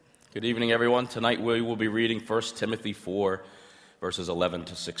Good evening, everyone. Tonight we will be reading 1 Timothy 4, verses 11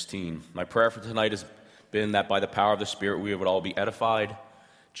 to 16. My prayer for tonight has been that by the power of the Spirit we would all be edified,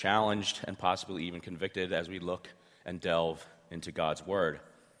 challenged, and possibly even convicted as we look and delve into God's Word.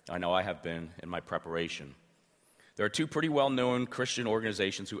 I know I have been in my preparation. There are two pretty well-known Christian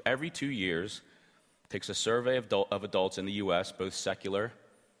organizations who every 2 years takes a survey of adults in the U.S., both secular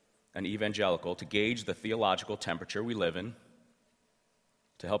and evangelical, to gauge the theological temperature we live in,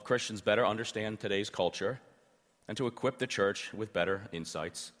 to help Christians better understand today's culture, and to equip the church with better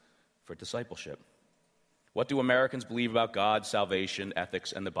insights for discipleship. What do Americans believe about God, salvation,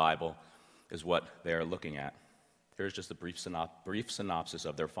 ethics, and the Bible is what they're looking at. Here's just a brief synopsis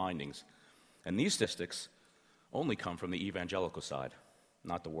of their findings. And these statistics only come from the evangelical side,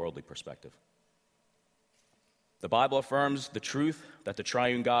 not the worldly perspective. The Bible affirms the truth that the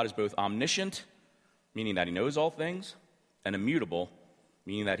triune God is both omniscient, meaning that he knows all things, and immutable,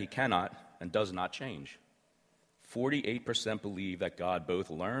 meaning that he cannot and does not change. 48% believe that God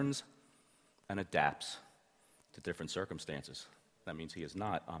both learns and adapts to different circumstances. That means he is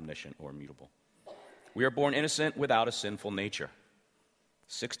not omniscient or immutable. We are born innocent without a sinful nature.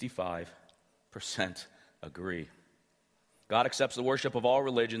 65% agree. God accepts the worship of all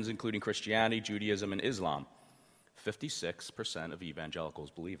religions, including Christianity, Judaism, and Islam. 56% of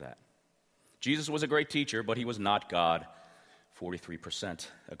evangelicals believe that. Jesus was a great teacher, but he was not God. 43%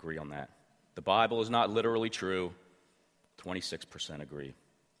 agree on that. The Bible is not literally true. 26% agree.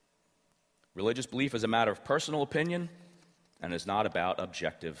 Religious belief is a matter of personal opinion and is not about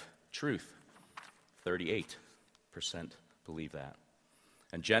objective truth. 38% believe that.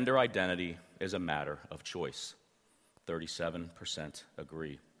 And gender identity is a matter of choice. 37%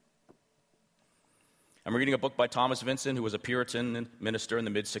 agree. I'm reading a book by Thomas Vincent, who was a Puritan minister in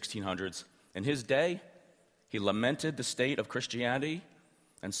the mid-1600s. In his day, he lamented the state of Christianity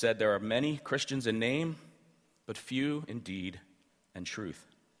and said there are many Christians in name, but few in deed and truth.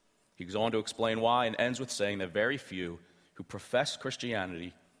 He goes on to explain why and ends with saying that very few who profess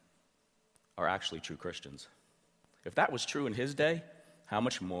Christianity are actually true Christians. If that was true in his day, how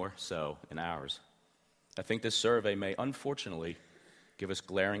much more so in ours? I think this survey may unfortunately give us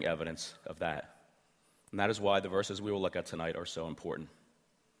glaring evidence of that. And that is why the verses we will look at tonight are so important.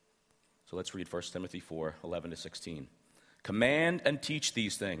 So let's read 1 Timothy 4, 11 to 16. Command and teach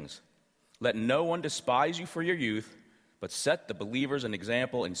these things. Let no one despise you for your youth, but set the believers an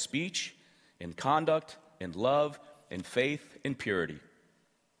example in speech, in conduct, in love, in faith, in purity.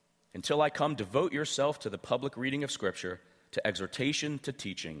 Until I come, devote yourself to the public reading of Scripture, to exhortation, to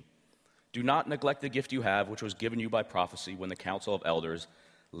teaching. Do not neglect the gift you have, which was given you by prophecy when the council of elders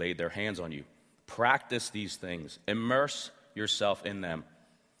laid their hands on you. Practice these things. Immerse yourself in them,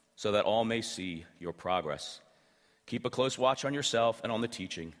 so that all may see your progress. Keep a close watch on yourself and on the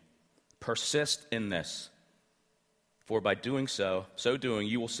teaching. Persist in this, for by doing so doing,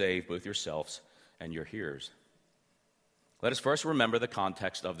 you will save both yourselves and your hearers. Let us first remember the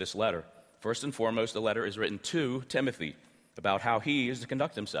context of this letter. First and foremost, the letter is written to Timothy about how he is to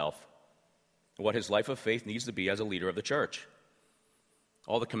conduct himself, what his life of faith needs to be as a leader of the church.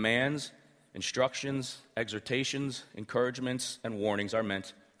 All the commands, instructions, exhortations, encouragements, and warnings are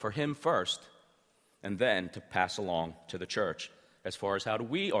meant for him first, and then to pass along to the church as far as how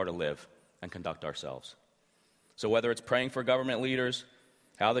we are to live and conduct ourselves. So whether it's praying for government leaders,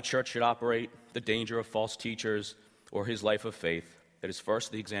 how the church should operate, the danger of false teachers, or his life of faith, it is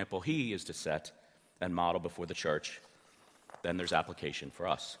first the example he is to set and model before the church. Then there's application for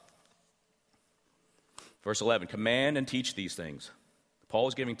us. Verse 11, command and teach these things. Paul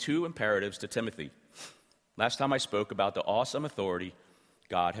is giving two imperatives to Timothy. Last time I spoke about the awesome authority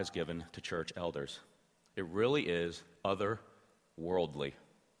God has given to church elders. It really is otherworldly.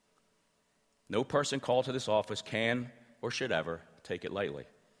 No person called to this office can or should ever take it lightly.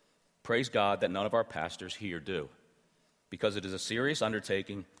 Praise God that none of our pastors here do, because it is a serious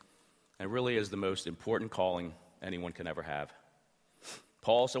undertaking and really is the most important calling anyone can ever have.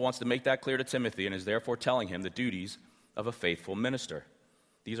 Paul also wants to make that clear to Timothy and is therefore telling him the duties of a faithful minister.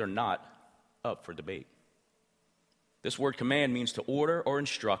 These are not up for debate. This word command means to order or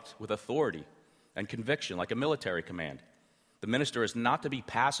instruct with authority and conviction, like a military command. The minister is not to be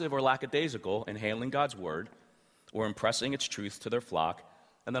passive or lackadaisical in handling God's word or impressing its truth to their flock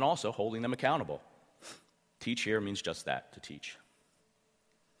and then also holding them accountable. Teach here means just that, to teach.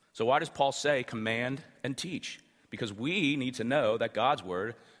 So why does Paul say command and teach? Because we need to know that God's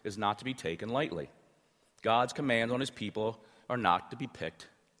word is not to be taken lightly. God's commands on his people are not to be picked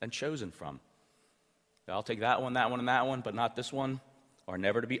and chosen from. I'll take that one, and that one, but not this one, are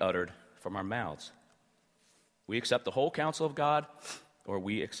never to be uttered from our mouths. We accept the whole counsel of God or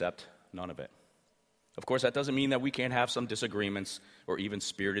we accept none of it. Of course, that doesn't mean that we can't have some disagreements or even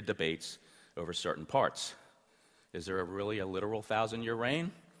spirited debates over certain parts. Is there really a literal 1,000-year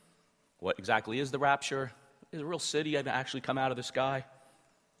reign? What exactly is the rapture? Is a real city going to actually come out of the sky?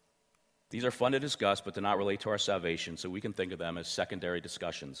 These are fun to discuss, but do not relate to our salvation, so we can think of them as secondary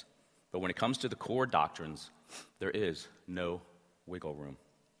discussions. But when it comes to the core doctrines, there is no wiggle room.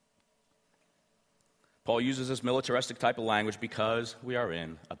 Paul uses this militaristic type of language because we are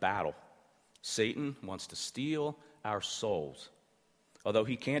in a battle. Satan wants to steal our souls. Although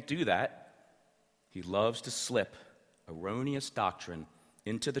he can't do that, he loves to slip erroneous doctrine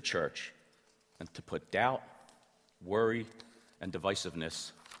into the church and to put doubt, worry, and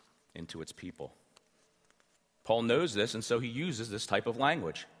divisiveness into its people. Paul knows this, and so he uses this type of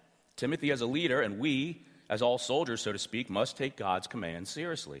language. Timothy, as a leader, and we, as all soldiers, so to speak, must take God's command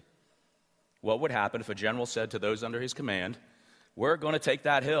seriously. What would happen if a general said to those under his command, "We're going to take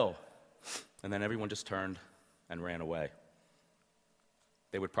that hill," and then everyone just turned and ran away?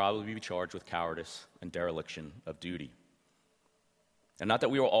 They would probably be charged with cowardice and dereliction of duty. And not that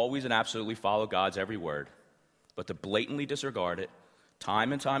we will always and absolutely follow God's every word, but to blatantly disregard it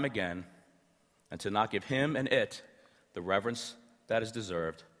time and time again, and to not give him and it the reverence that is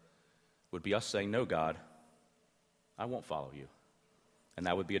deserved, would be us saying, "No, God, I won't follow you." And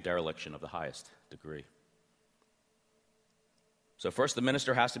that would be a dereliction of the highest degree. So first, the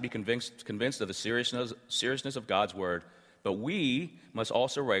minister has to be convinced of the seriousness of God's word, but we must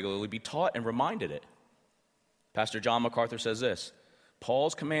also regularly be taught and reminded it. Pastor John MacArthur says this: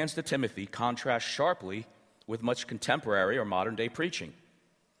 Paul's commands to Timothy contrast sharply with much contemporary or modern-day preaching.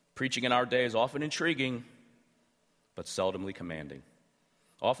 Preaching in our day is often intriguing, but seldomly commanding.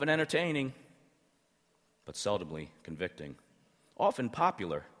 Often entertaining, but seldomly convicting. Often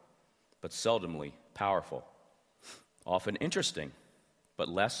popular, but seldomly powerful. Often interesting, but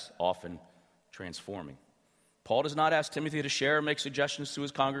less often transforming. Paul does not ask Timothy to share or make suggestions to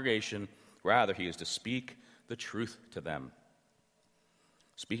his congregation. Rather, he is to speak the truth to them.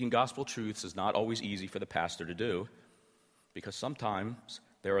 Speaking gospel truths is not always easy for the pastor to do, because sometimes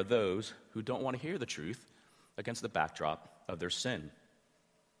there are those who don't want to hear the truth against the backdrop of their sin.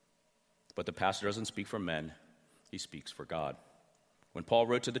 But the pastor doesn't speak for men, he speaks for God. When Paul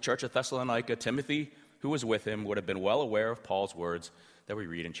wrote to the church of Thessalonica, Timothy, who was with him, would have been well aware of Paul's words that we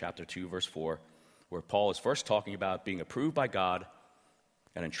read in chapter 2, verse 4, where Paul is first talking about being approved by God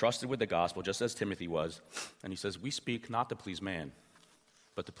and entrusted with the gospel, just as Timothy was. And he says, "We speak not to please man,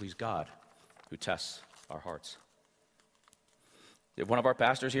 but to please God, who tests our hearts." If one of our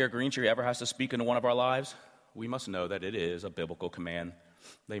pastors here at Green Tree ever has to speak into one of our lives, we must know that it is a biblical command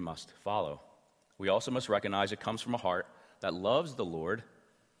they must follow. We also must recognize it comes from a heart that loves the Lord,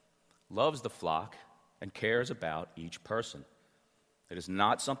 loves the flock, and cares about each person. It is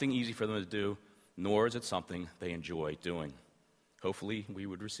not something easy for them to do, nor is it something they enjoy doing. Hopefully, we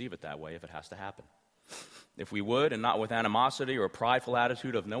would receive it that way if it has to happen. If we would, and not with animosity or a prideful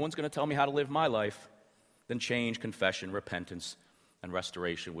attitude of "no one's going to tell me how to live my life," then change, confession, repentance, and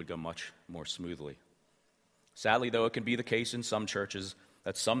restoration would go much more smoothly. Sadly, though, it can be the case in some churches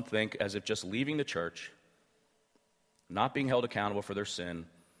that some think as if just leaving the church, not being held accountable for their sin,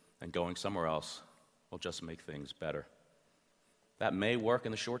 and going somewhere else will just make things better. That may work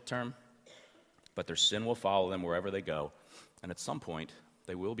in the short term, but their sin will follow them wherever they go, and at some point,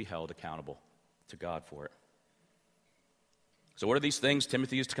 they will be held accountable to God for it. So what are these things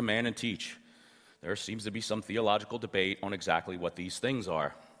Timothy is to command and teach? There seems to be some theological debate on exactly what these things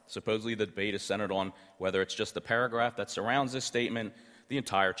are. Supposedly the debate is centered on whether it's just the paragraph that surrounds this statement, the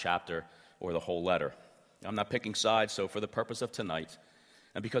entire chapter, or the whole letter. I'm not picking sides, so for the purpose of tonight,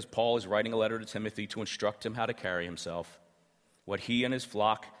 and because Paul is writing a letter to Timothy to instruct him how to carry himself, what he and his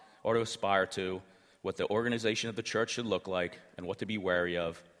flock are to aspire to, what the organization of the church should look like, and what to be wary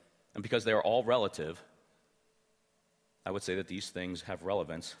of, and because they are all relative, I would say that these things have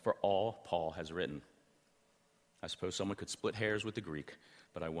relevance for all Paul has written. I suppose someone could split hairs with the Greek,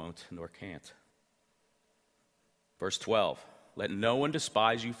 but I won't nor can't. Verse 12, "Let no one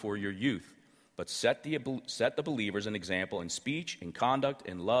despise you for your youth, but set the believers an example in speech, in conduct,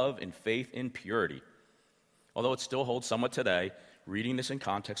 in love, in faith, in purity." Although it still holds somewhat today, reading this in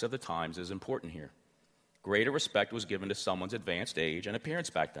context of the times is important here. Greater respect was given to someone's advanced age and appearance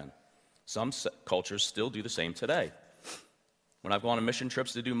back then. Some cultures still do the same today. When I've gone on mission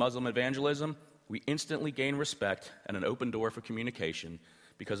trips to do Muslim evangelism, we instantly gain respect and an open door for communication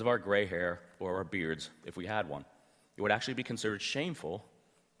because of our gray hair or our beards, if we had one. It would actually be considered shameful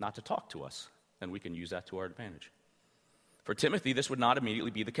not to talk to us, and we can use that to our advantage. For Timothy, this would not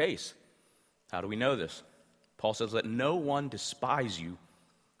immediately be the case. How do we know this? Paul says, let no one despise you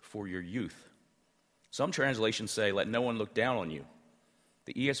for your youth. Some translations say, let no one look down on you.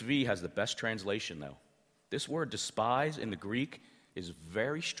 The ESV has the best translation, though. This word despise in the Greek is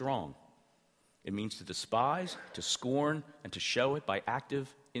very strong. It means to despise, to scorn, and to show it by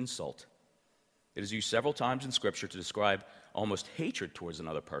active insult. It is used several times in Scripture to describe almost hatred towards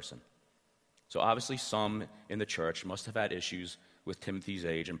another person. So obviously some in the church must have had issues with Timothy's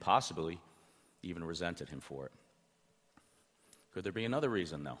age and possibly even resented him for it. Could there be another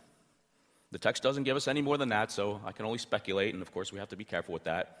reason, though? The text doesn't give us any more than that, so I can only speculate, and of course we have to be careful with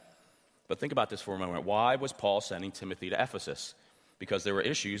that. But think about this for a moment. Why was Paul sending Timothy to Ephesus? Because there were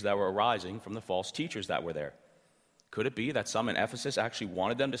issues that were arising from the false teachers that were there. Could it be that some in Ephesus actually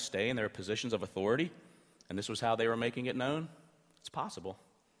wanted them to stay in their positions of authority, and this was how they were making it known? It's possible.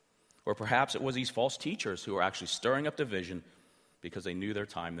 Or perhaps it was these false teachers who were actually stirring up division because they knew their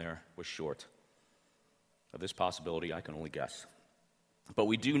time there was short. Of this possibility, I can only guess. But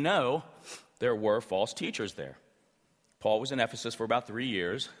we do know there were false teachers there. Paul was in Ephesus for about 3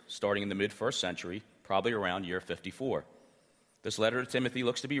 years, starting in the mid-1st century, probably around year 54. This letter to Timothy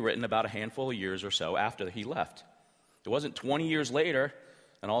looks to be written about a handful of years or so after he left. It wasn't 20 years later,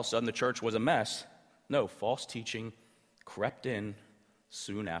 and all of a sudden the church was a mess. No, false teaching crept in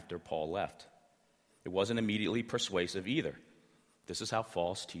soon after Paul left. It wasn't immediately persuasive either. This is how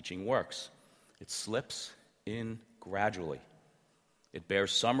false teaching works. It slips in gradually. It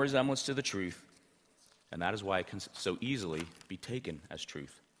bears some resemblance to the truth, and that is why it can so easily be taken as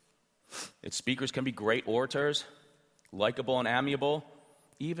truth. Its speakers can be great orators, likable and amiable,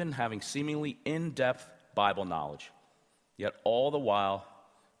 even having seemingly in-depth Bible knowledge. Yet all the while,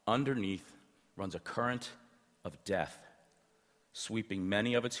 underneath runs a current of death, sweeping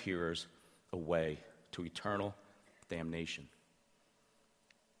many of its hearers away to eternal damnation.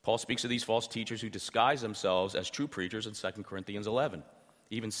 Paul speaks of these false teachers who disguise themselves as true preachers in 2 Corinthians 11.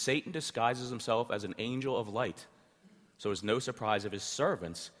 Even Satan disguises himself as an angel of light. So it's no surprise if his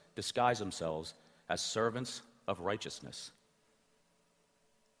servants disguise themselves as servants of righteousness.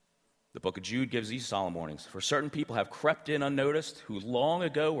 The book of Jude gives these solemn warnings. For certain people have crept in unnoticed, who long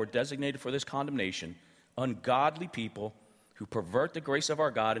ago were designated for this condemnation, ungodly people who pervert the grace of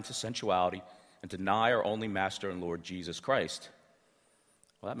our God into sensuality and deny our only Master and Lord Jesus Christ.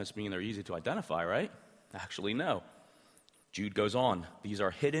 Well, that must mean they're easy to identify, right? Actually, no. Jude goes on, these are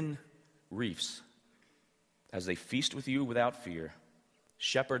hidden reefs, as they feast with you without fear,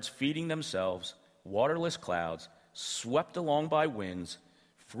 shepherds feeding themselves, waterless clouds, swept along by winds,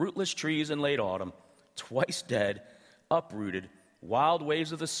 fruitless trees in late autumn, twice dead, uprooted, wild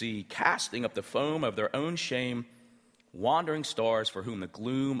waves of the sea, casting up the foam of their own shame, wandering stars for whom the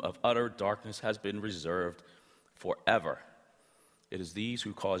gloom of utter darkness has been reserved forever. It is these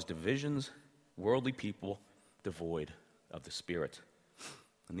who cause divisions, worldly people devoid of the Spirit.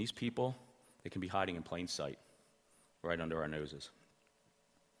 And these people, they can be hiding in plain sight, right under our noses.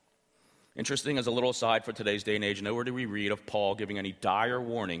 Interesting, as a little aside for today's day and age, nowhere do we read of Paul giving any dire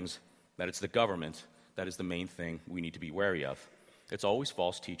warnings that it's the government that is the main thing we need to be wary of. It's always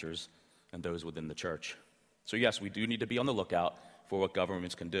false teachers and those within the church. So yes, we do need to be on the lookout for what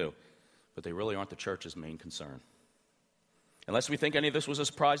governments can do, but they really aren't the church's main concern. Unless we think any of this was a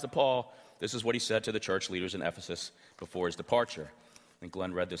surprise to Paul, this is what he said to the church leaders in Ephesus before his departure. I think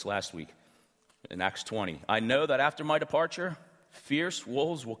Glenn read this last week in Acts 20. I know that after my departure, fierce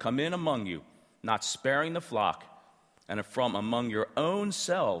wolves will come in among you, not sparing the flock, and from among your own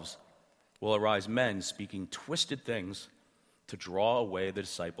selves will arise men speaking twisted things to draw away the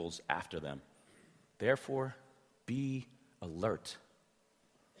disciples after them. Therefore, be alert.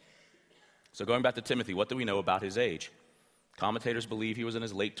 So going back to Timothy, what do we know about his age? Commentators believe he was in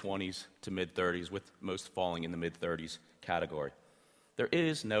his late 20s to mid-30s, with most falling in the mid-30s category. There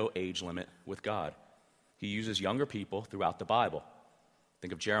is no age limit with God. He uses younger people throughout the Bible.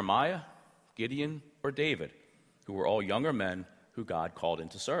 Think of Jeremiah, Gideon, or David, who were all younger men who God called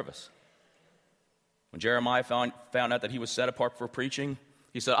into service. When Jeremiah found out that he was set apart for preaching,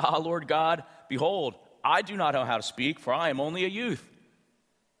 he said, Lord God, behold, I do not know how to speak, for I am only a youth.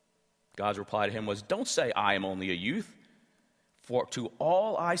 God's reply to him was, don't say I am only a youth. For to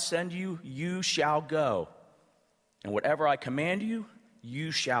all I send you, you shall go. And whatever I command you,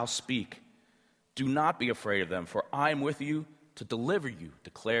 you shall speak. Do not be afraid of them, for I am with you to deliver you,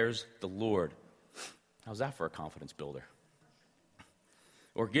 declares the Lord. How's that for a confidence builder?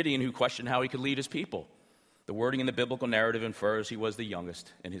 Or Gideon, who questioned how he could lead his people. The wording in the biblical narrative infers he was the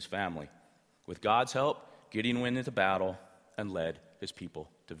youngest in his family. With God's help, Gideon went into battle and led his people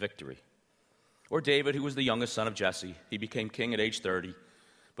to victory. Or David, who was the youngest son of Jesse. He became king at age 30,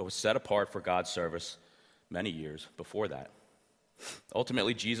 but was set apart for God's service many years before that.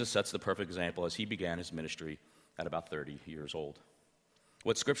 Ultimately, Jesus sets the perfect example as he began his ministry at about 30 years old.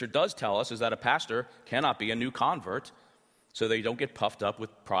 What Scripture does tell us is that a pastor cannot be a new convert so they don't get puffed up with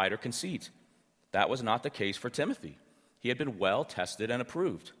pride or conceit. That was not the case for Timothy. He had been well tested and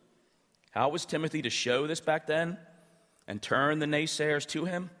approved. How was Timothy to show this back then and turn the naysayers to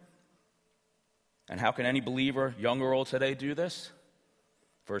him? And how can any believer, young or old today, do this?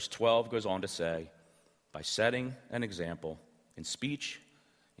 Verse 12 goes on to say, by setting an example in speech,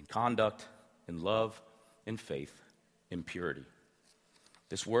 in conduct, in love, in faith, in purity.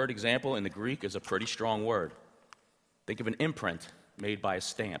 This word example in the Greek is a pretty strong word. Think of an imprint made by a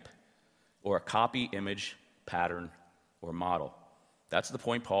stamp or a copy, image, pattern, or model. That's the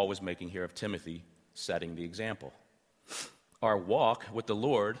point Paul was making here of Timothy setting the example. Our walk with the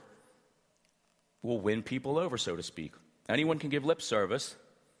Lord will win people over, so to speak. Anyone can give lip service,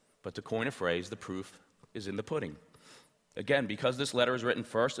 but to coin a phrase, the proof is in the pudding. Again, because this letter is written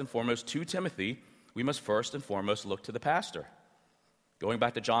first and foremost to Timothy, we must first and foremost look to the pastor. Going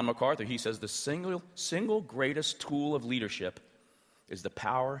back to John MacArthur, he says the single greatest tool of leadership is the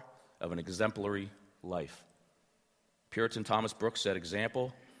power of an exemplary life. Puritan Thomas Brooks said,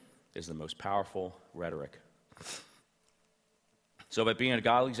 example is the most powerful rhetoric. So by being a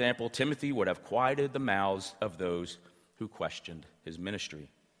godly example, Timothy would have quieted the mouths of those who questioned his ministry.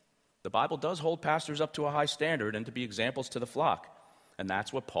 The Bible does hold pastors up to a high standard and to be examples to the flock, and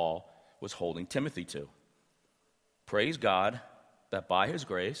that's what Paul was holding Timothy to. Praise God that by his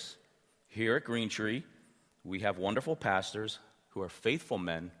grace, here at Green Tree, we have wonderful pastors who are faithful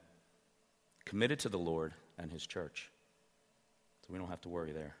men, committed to the Lord and his church. So we don't have to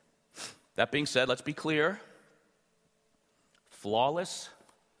worry there. That being said, let's be clear. Flawless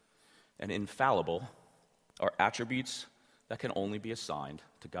and infallible are attributes that can only be assigned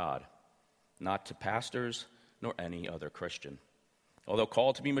to God, not to pastors nor any other Christian. Although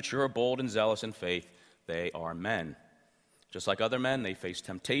called to be mature, bold, and zealous in faith, they are men. Just like other men, they face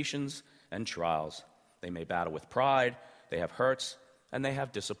temptations and trials. They may battle with pride, they have hurts, and they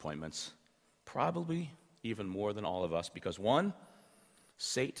have disappointments. Probably even more than all of us, because one,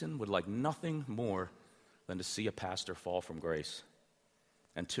 Satan would like nothing more than to see a pastor fall from grace.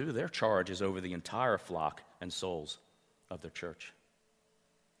 And two, their charge is over the entire flock and souls of their church.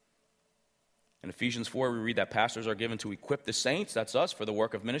 In Ephesians 4, we read that pastors are given to equip the saints, that's us, for the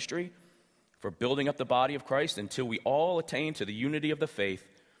work of ministry, for building up the body of Christ until we all attain to the unity of the faith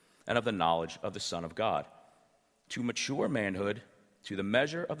and of the knowledge of the Son of God, to mature manhood, to the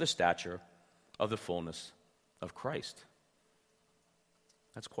measure of the stature of the fullness of Christ.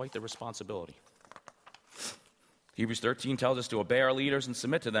 That's quite the responsibility. Hebrews 13 tells us to obey our leaders and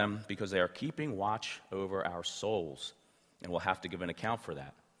submit to them because they are keeping watch over our souls, and we'll have to give an account for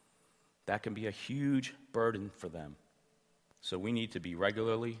that. That can be a huge burden for them. So we need to be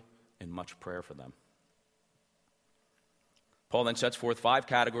regularly in much prayer for them. Paul then sets forth 5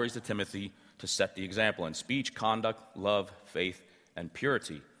 categories to Timothy to set the example in speech, conduct, love, faith, and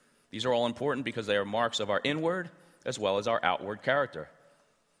purity. These are all important because they are marks of our inward as well as our outward character.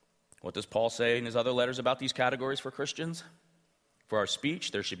 What does Paul say in his other letters about these categories for Christians? For our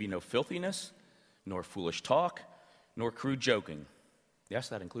speech, there should be no filthiness, nor foolish talk, nor crude joking. Yes,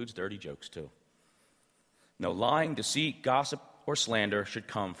 that includes dirty jokes too. No lying, deceit, gossip, or slander should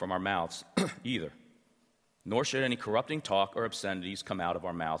come from our mouths either. Nor should any corrupting talk or obscenities come out of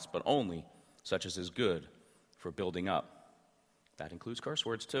our mouths, but only such as is good for building up. That includes curse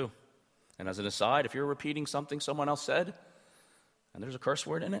words too. And as an aside, if you're repeating something someone else said, and there's a curse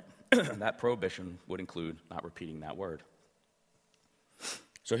word in it, that prohibition would include not repeating that word.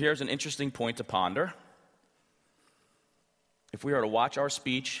 So here's an interesting point to ponder. If we are to watch our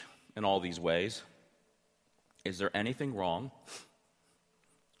speech in all these ways, is there anything wrong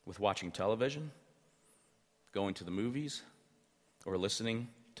with watching television, going to the movies, or listening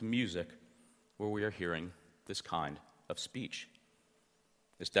to music where we are hearing this kind of speech?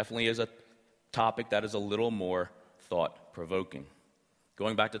 This definitely is a topic that is a little more thought-provoking.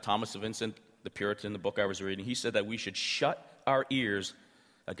 Going back to Thomas Vincent, the Puritan, the book I was reading, he said that we should shut our ears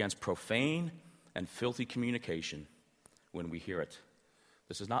against profane and filthy communication when we hear it.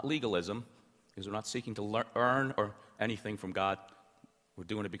 This is not legalism, because we're not seeking to earn or anything from God. We're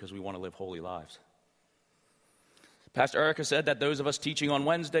doing it because we want to live holy lives. Pastor Erica said that those of us teaching on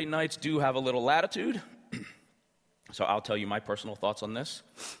Wednesday nights do have a little latitude. So I'll tell you my personal thoughts on this,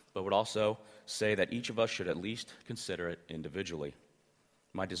 but would also say that each of us should at least consider it individually.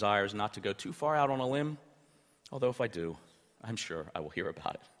 My desire is not to go too far out on a limb, although if I do, I'm sure I will hear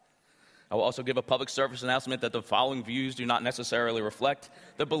about it. I will also give a public service announcement that the following views do not necessarily reflect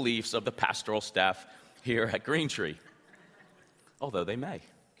the beliefs of the pastoral staff here at Green Tree, although they may.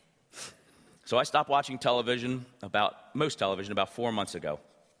 So I stopped watching most television about 4 months ago.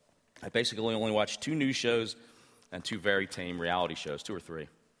 I basically only watched 2 news shows and 2 very tame reality shows, 2 or 3.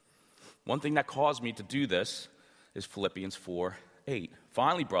 One thing that caused me to do this is Philippians 4:8.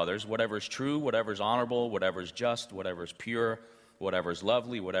 Finally, brothers, whatever is true, whatever is honorable, whatever is just, whatever is pure, whatever is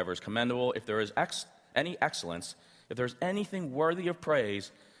lovely, whatever is commendable, if there is any excellence, if there is anything worthy of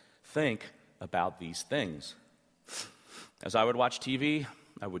praise, think about these things. As I would watch TV,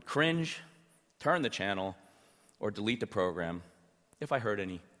 I would cringe, turn the channel, or delete the program if I heard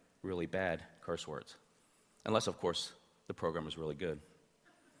any really bad curse words. Unless, of course, the program was really good.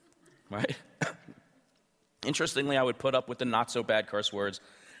 Right? Interestingly, I would put up with the not-so-bad curse words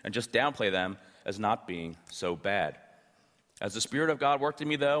and just downplay them as not being so bad. As the Spirit of God worked in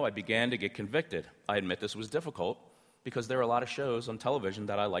me, though, I began to get convicted. I admit this was difficult because there are a lot of shows on television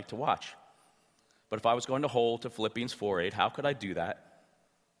that I like to watch. But if I was going to hold to Philippians 4:8, how could I do that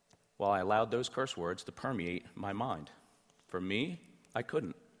while I allowed those curse words to permeate my mind? For me, I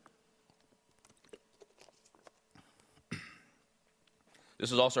couldn't.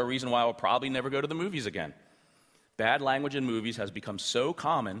 This is also a reason why I will probably never go to the movies again. Bad language in movies has become so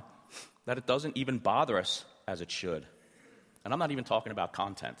common that it doesn't even bother us as it should. And I'm not even talking about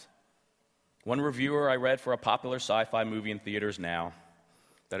content. One reviewer I read for a popular sci-fi movie in theaters now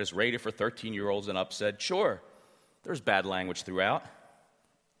that is rated for 13-year-olds and up said, sure, there's bad language throughout,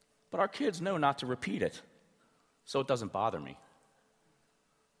 but our kids know not to repeat it, so it doesn't bother me.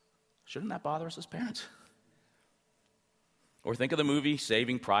 Shouldn't that bother us as parents? Or think of the movie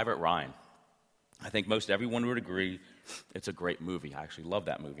Saving Private Ryan. I think most everyone would agree it's a great movie. I actually love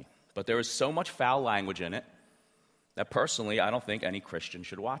that movie. But there is so much foul language in it that personally I don't think any Christian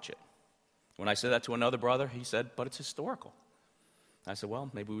should watch it. When I said that to another brother, he said, but it's historical. I said, well,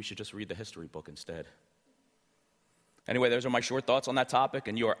 maybe we should just read the history book instead. Anyway, those are my short thoughts on that topic,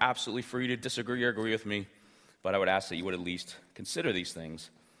 and you are absolutely free to disagree or agree with me, but I would ask that you would at least consider these things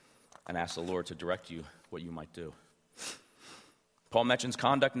and ask the Lord to direct you what you might do. Paul mentions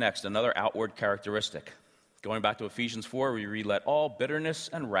conduct next, another outward characteristic. Going back to Ephesians 4, we read, let all bitterness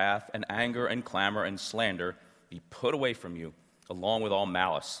and wrath and anger and clamor and slander be put away from you, along with all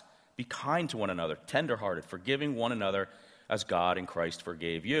malice. Be kind to one another, tenderhearted, forgiving one another as God in Christ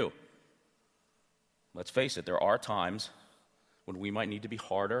forgave you. Let's face it, there are times when we might need to be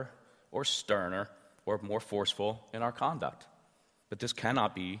harder or sterner or more forceful in our conduct. But this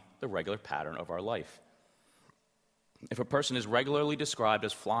cannot be the regular pattern of our life. If a person is regularly described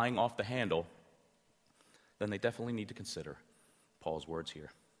as flying off the handle, then they definitely need to consider Paul's words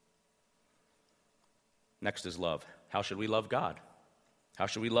here. Next is love. How should we love God? How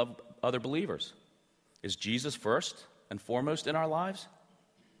should we love other believers? Is Jesus first and foremost in our lives?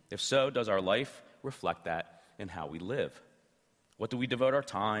 If so, does our life reflect that in how we live? What do we devote our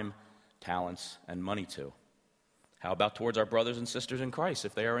time, talents, and money to? How about towards our brothers and sisters in Christ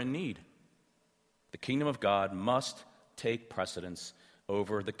if they are in need? The kingdom of God must take precedence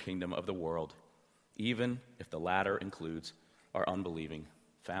over the kingdom of the world, even if the latter includes our unbelieving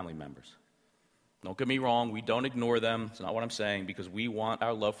family members. Don't get me wrong, we don't ignore them. It's not what I'm saying, because we want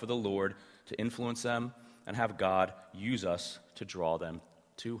our love for the Lord to influence them and have God use us to draw them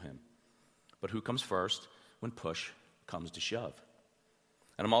to him. But who comes first when push comes to shove?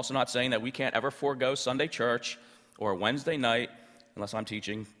 And I'm also not saying that we can't ever forego Sunday church or Wednesday night, unless I'm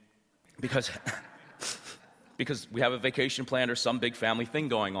teaching, because we have a vacation planned or some big family thing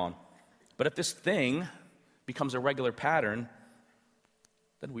going on. But if this thing becomes a regular pattern,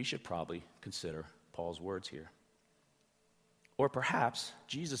 then we should probably consider Paul's words here. Or perhaps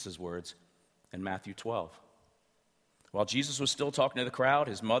Jesus' words in Matthew 12. While Jesus was still talking to the crowd,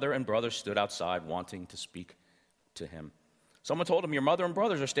 his mother and brothers stood outside wanting to speak to him. Someone told him, your mother and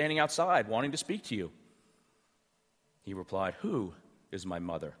brothers are standing outside wanting to speak to you. He replied, who is my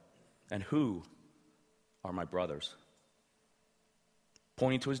mother and who are my brothers?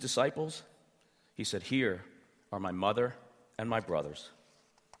 Pointing to his disciples, he said, here are my mother and my brothers.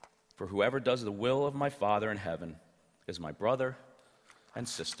 For whoever does the will of my Father in heaven is my brother and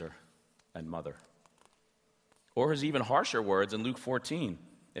sister and mother. Or his even harsher words in Luke 14,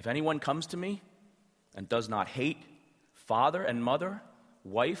 if anyone comes to me and does not hate father and mother,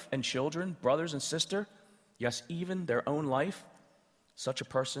 wife and children, brothers and sister, yes, even their own life, such a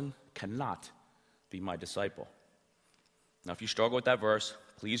person cannot be my disciple. Now, if you struggle with that verse,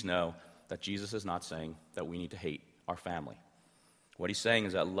 please know that Jesus is not saying that we need to hate our family. What he's saying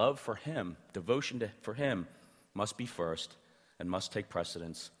is that love for him, devotion for him, must be first and must take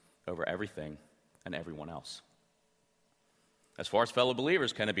precedence over everything and everyone else. As far as fellow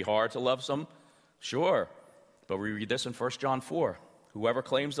believers, can it be hard to love some Sure, but we read this in 1 John 4. Whoever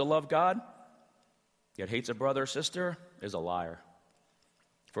claims to love God, yet hates a brother or sister, is a liar.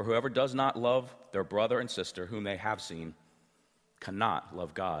 For whoever does not love their brother and sister whom they have seen cannot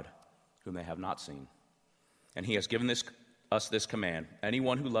love God whom they have not seen. And he has given us this command: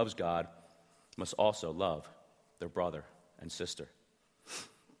 anyone who loves God must also love their brother and sister.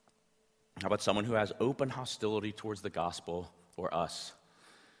 How about someone who has open hostility towards the gospel or us?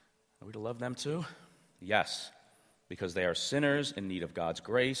 Are we to love them too? Yes, because they are sinners in need of God's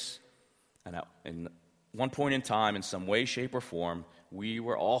grace. And at one point in time, in some way, shape, or form, we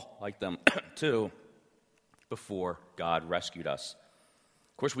were all like them too before God rescued us.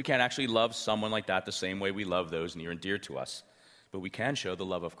 Of course, we can't actually love someone like that the same way we love those near and dear to us. But we can show the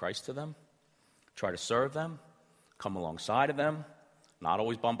love of Christ to them, try to serve them, come alongside of them, not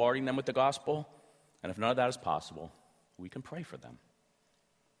always bombarding them with the gospel. And if none of that is possible, we can pray for them.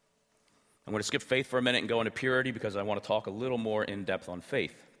 I'm going to skip faith for a minute and go into purity because I want to talk a little more in depth on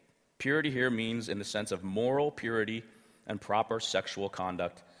faith. Purity here means in the sense of moral purity and proper sexual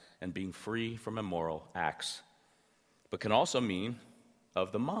conduct and being free from immoral acts, but can also mean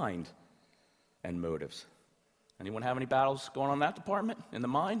of the mind and motives. Anyone have any battles going on in that department, in the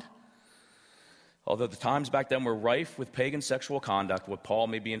mind? Although the times back then were rife with pagan sexual conduct, what Paul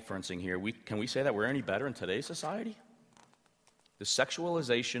may be inferencing here, can we say that we're any better in today's society? The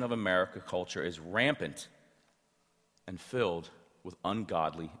sexualization of American culture is rampant and filled with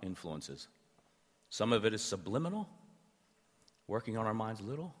ungodly influences. Some of it is subliminal, working on our minds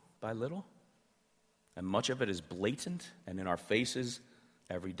little by little, and much of it is blatant and in our faces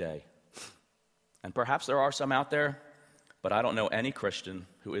every day. And perhaps there are some out there, but I don't know any Christian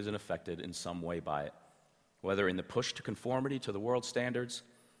who isn't affected in some way by it, whether in the push to conformity to the world's standards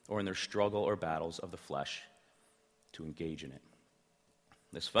or in their struggle or battles of the flesh to engage in it.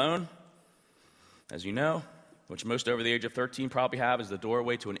 This phone, as you know, which most over the age of 13 probably have, is the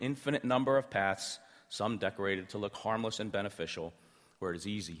doorway to an infinite number of paths, some decorated to look harmless and beneficial, where it is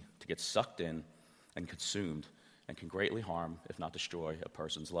easy to get sucked in and consumed and can greatly harm, if not destroy, a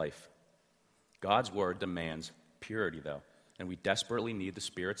person's life. God's word demands purity, though, and we desperately need the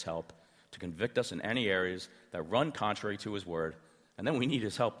Spirit's help to convict us in any areas that run contrary to his word, and then we need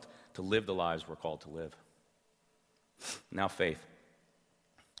his help to live the lives we're called to live. Now, faith.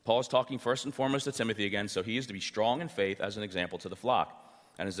 Paul is talking first and foremost to Timothy again, so he is to be strong in faith as an example to the flock,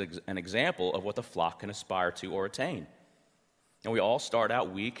 and as an example of what the flock can aspire to or attain. And we all start out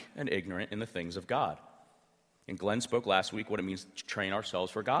weak and ignorant in the things of God. And Glenn spoke last week what it means to train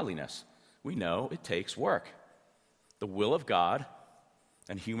ourselves for godliness. We know it takes work. The will of God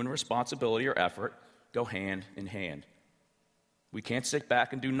and human responsibility or effort go hand in hand. We can't sit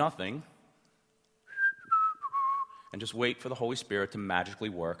back and do nothing and just wait for the Holy Spirit to magically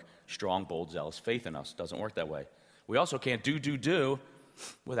work strong, bold, zealous faith in us. It doesn't work that way. We also can't do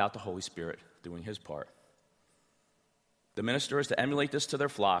without the Holy Spirit doing his part. The minister is to emulate this to their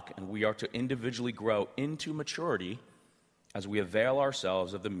flock, and we are to individually grow into maturity as we avail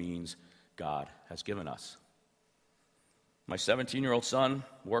ourselves of the means God has given us. My 17-year-old son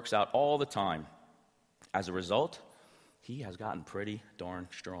works out all the time. As a result, he has gotten pretty darn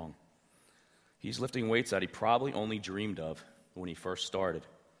strong. He's lifting weights that he probably only dreamed of when he first started.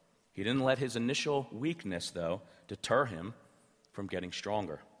 He didn't let his initial weakness, though, deter him from getting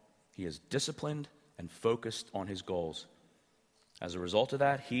stronger. He is disciplined and focused on his goals. As a result of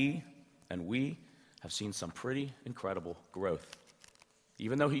that, he and we have seen some pretty incredible growth.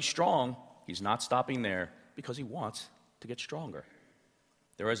 Even though he's strong, he's not stopping there because he wants to get stronger.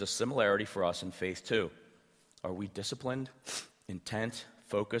 There is a similarity for us in faith, too. Are we disciplined, intent,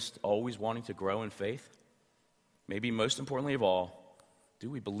 focused, always wanting to grow in faith? Maybe most importantly of all, do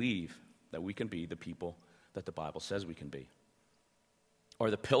we believe that we can be the people that the Bible says we can be? Are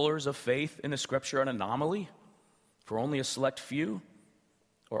the pillars of faith in the Scripture an anomaly for only a select few?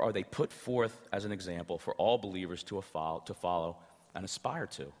 Or are they put forth as an example for all believers to follow and aspire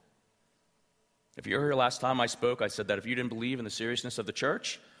to? If you were here last time I spoke, I said that if you didn't believe in the seriousness of the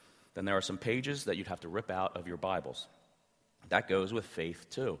church, then there are some pages that you'd have to rip out of your Bibles. That goes with faith,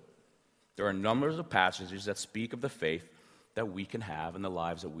 too. There are numbers of passages that speak of the faith that we can have in the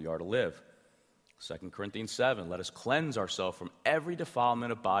lives that we are to live. 2 Corinthians 7, let us cleanse ourselves from every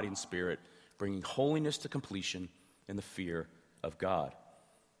defilement of body and spirit, bringing holiness to completion in the fear of God.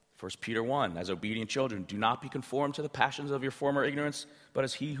 1 Peter 1, as obedient children, do not be conformed to the passions of your former ignorance, but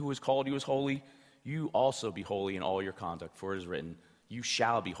as he who has called you is holy, you also be holy in all your conduct, for it is written, you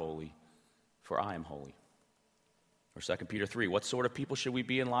shall be holy, for I am holy. Or 2 Peter 3, what sort of people should we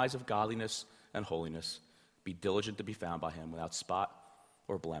be in lives of godliness and holiness? Be diligent to be found by him without spot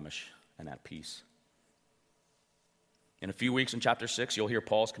or blemish and at peace. In a few weeks in chapter 6, you'll hear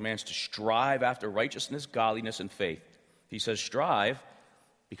Paul's commands to strive after righteousness, godliness, and faith. He says strive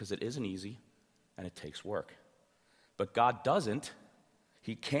because it isn't easy and it takes work. But God doesn't,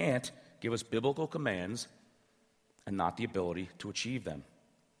 he can't give us biblical commands and not the ability to achieve them.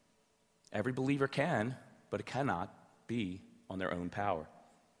 Every believer can, but it cannot be on their own power.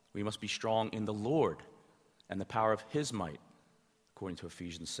 We must be strong in the Lord and the power of his might, according to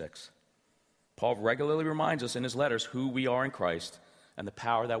Ephesians 6. Paul regularly reminds us in his letters who we are in Christ and the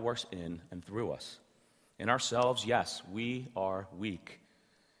power that works in and through us. In ourselves, yes, we are weak,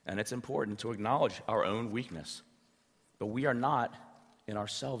 and it's important to acknowledge our own weakness. But we are not in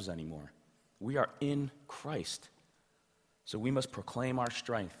ourselves anymore. We are in Christ. So we must proclaim our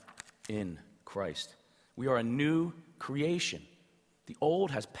strength in Christ. We are a new creation. The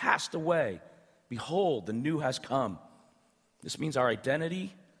old has passed away. Behold, the new has come. This means our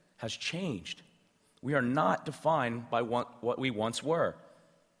identity has changed. We are not defined by what we once were.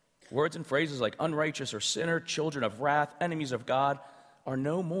 Words and phrases like unrighteous or sinner, children of wrath, enemies of God are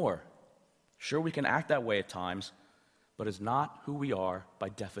no more. Sure, we can act that way at times, but it's not who we are by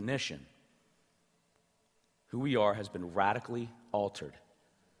definition. Who we are has been radically altered.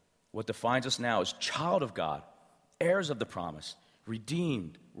 What defines us now is child of God, heirs of the promise,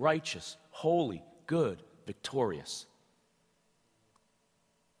 redeemed, righteous, holy, good, victorious.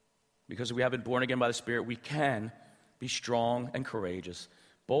 Because we have been born again by the Spirit, we can be strong and courageous,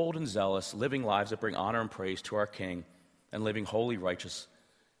 bold and zealous, living lives that bring honor and praise to our King, and living holy, righteous,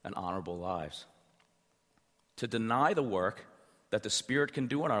 and honorable lives. To deny the work that the Spirit can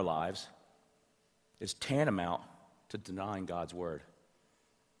do in our lives is tantamount to denying God's word.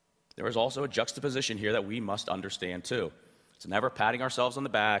 There is also a juxtaposition here that we must understand too. It's never patting ourselves on the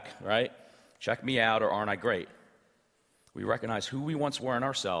back, right? Check me out, or aren't I great? We recognize who we once were in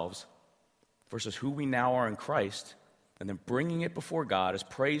ourselves versus who we now are in Christ, and then bringing it before God as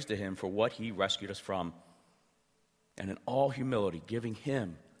praise to him for what he rescued us from. And in all humility, giving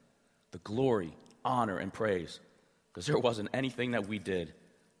him the glory, honor, and praise, because there wasn't anything that we did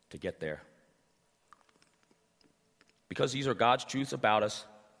to get there. Because these are God's truths about us,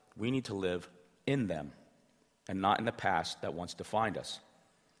 we need to live in them and not in the past that once defined us.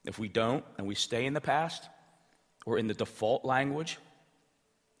 If we don't, and we stay in the past or in the default language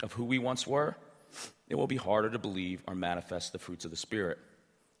of who we once were, it will be harder to believe or manifest the fruits of the Spirit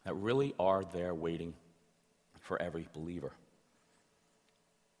that really are there waiting for every believer.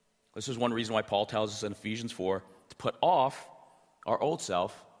 This is one reason why Paul tells us in Ephesians 4 to put off our old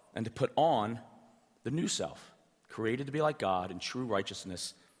self and to put on the new self, created to be like God in true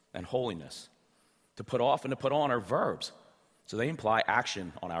righteousness and holiness. To put off and to put on are verbs, so they imply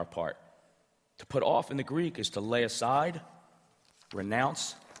action on our part. To put off in the Greek is to lay aside,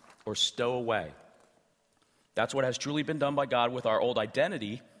 renounce, or stow away. That's what has truly been done by God with our old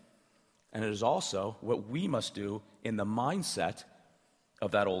identity, and it is also what we must do in the mindset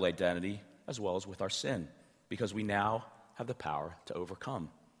of that old identity as well as with our sin, because we now have the power to overcome.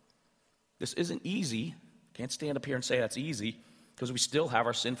 This isn't easy. Can't stand up here and say that's easy, because we still have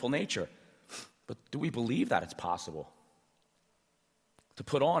our sinful nature. But do we believe that it's possible? To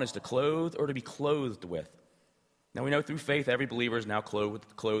put on is to clothe or to be clothed with. Now we know through faith every believer is now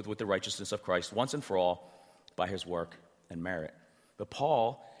clothed with the righteousness of Christ once and for all by his work and merit. But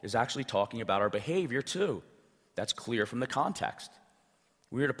Paul is actually talking about our behavior too. That's clear from the context.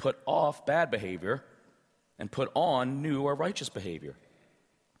 We are to put off bad behavior and put on new or righteous behavior.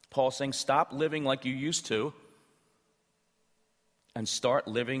 Paul's saying stop living like you used to and start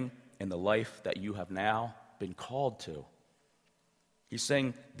living in the life that you have now been called to. He's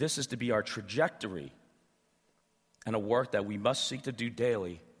saying this is to be our trajectory and a work that we must seek to do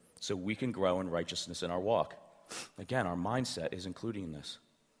daily so we can grow in righteousness in our walk. Again, our mindset is including this.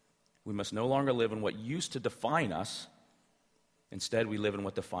 We must no longer live in what used to define us. Instead, we live in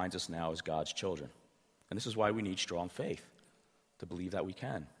what defines us now as God's children. And this is why we need strong faith, to believe that we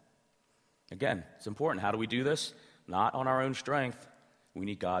can. Again, it's important. How do we do this? Not on our own strength. We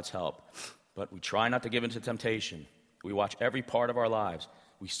need God's help. But we try not to give in to temptation. We watch every part of our lives.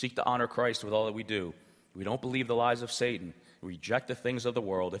 We seek to honor Christ with all that we do. We don't believe the lies of Satan. We reject the things of the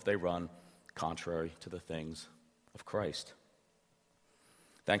world if they run contrary to the things of Christ.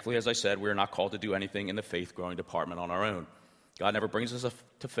 Thankfully, as I said, we are not called to do anything in the faith-growing department on our own. God never brings us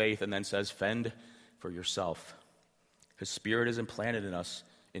to faith and then says, fend for yourself. His Spirit is implanted in us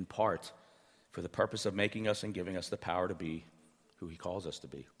in part for the purpose of making us and giving us the power to be who he calls us to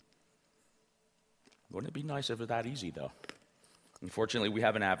be. Wouldn't it be nice if it was that easy, though? Unfortunately, we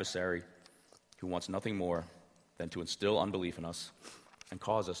have an adversary who wants nothing more than to instill unbelief in us and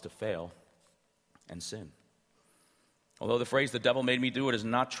cause us to fail and sin. Although the phrase, "the devil made me do it," is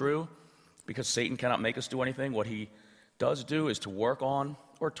not true, because Satan cannot make us do anything, what he does do is to work on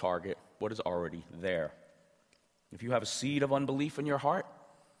or target what is already there. If you have a seed of unbelief in your heart,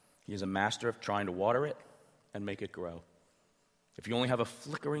 he is a master of trying to water it and make it grow. If you only have a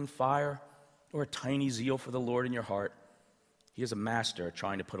flickering fire or a tiny zeal for the Lord in your heart, he is a master at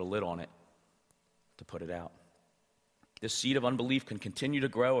trying to put a lid on it, to put it out. This seed of unbelief can continue to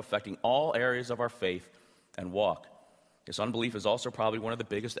grow, affecting all areas of our faith and walk. This unbelief is also probably one of the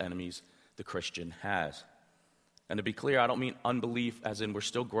biggest enemies the Christian has. And to be clear, I don't mean unbelief as in we're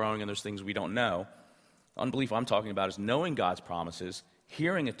still growing and there's things we don't know. Unbelief I'm talking about is knowing God's promises,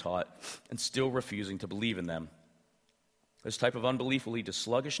 hearing it taught, and still refusing to believe in them. This type of unbelief will lead to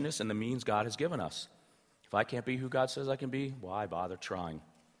sluggishness in the means God has given us. If I can't be who God says I can be, why bother trying?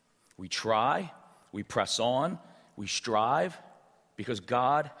 We try, we press on, we strive, because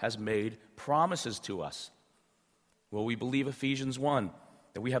God has made promises to us. Will we believe Ephesians 1,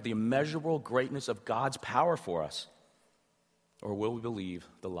 that we have the immeasurable greatness of God's power for us? Or will we believe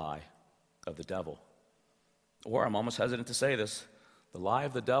the lie of the devil? Or, I'm almost hesitant to say this, the lie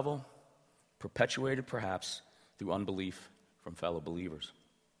of the devil, perpetuated perhaps through unbelief from fellow believers.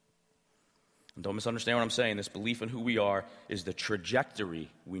 And don't misunderstand what I'm saying. This belief in who we are is the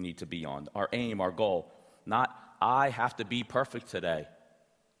trajectory we need to be on, our aim, our goal. Not, I have to be perfect today.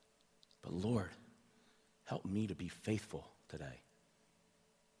 But Lord, help me to be faithful today.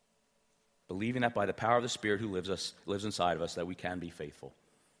 Believing that by the power of the Spirit who lives inside of us, that we can be faithful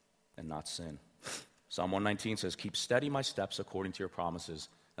and not sin. Psalm 119 says, "Keep steady my steps according to your promises,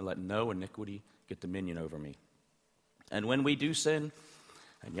 and let no iniquity get dominion over me." And when we do sin,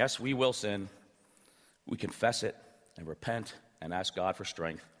 and yes, we will sin, we confess it and repent and ask God for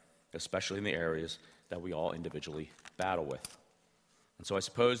strength, especially in the areas that we all individually battle with. And so I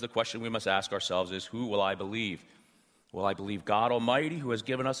suppose the question we must ask ourselves is, who will I believe? Will I believe God Almighty, who has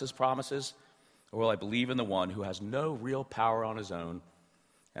given us his promises? Or will I believe in the one who has no real power on his own,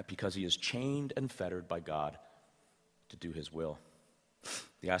 and because he is chained and fettered by God to do his will?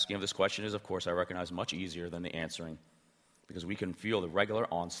 The asking of this question is, of course, I recognize, much easier than the answering, because we can feel the regular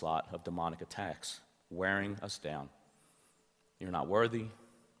onslaught of demonic attacks wearing us down. You're not worthy.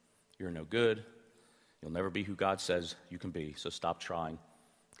 You're no good. You'll never be who God says you can be, so stop trying.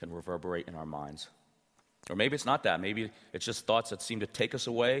 It can reverberate in our minds. Or maybe it's not that. Maybe it's just thoughts that seem to take us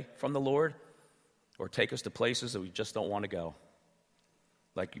away from the Lord or take us to places that we just don't want to go.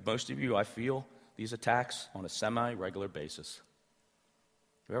 Like most of you, I feel these attacks on a semi-regular basis.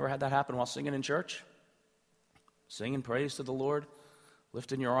 Have you ever had that happen while singing in church? Singing praise to the Lord,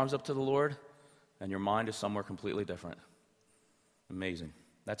 lifting your arms up to the Lord, and your mind is somewhere completely different. Amazing.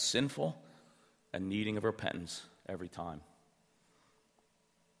 That's sinful and needing of repentance every time.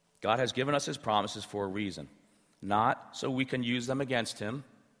 God has given us his promises for a reason, not so we can use them against him,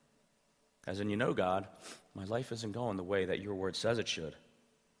 as in, God, my life isn't going the way that your word says it should.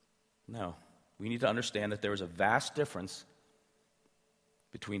 No, we need to understand that there is a vast difference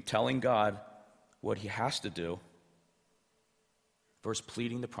between telling God what he has to do versus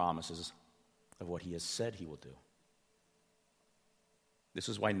pleading the promises of what he has said he will do. This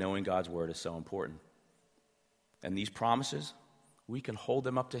is why knowing God's word is so important. And these promises, we can hold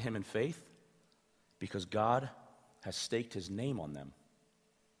them up to him in faith because God has staked his name on them.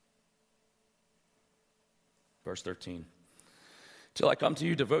 Verse 13. "Till I come to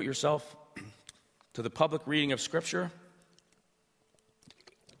you, devote yourself to the public reading of Scripture,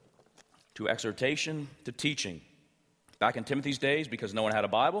 to exhortation, to teaching." Back in Timothy's days, because no one had a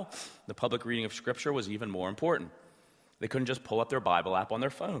Bible, the public reading of Scripture was even more important. They couldn't just pull up their Bible app on their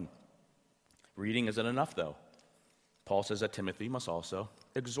phone. Reading isn't enough, though. Paul says that Timothy must also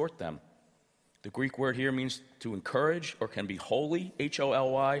exhort them. The Greek word here means to encourage, or can be holy,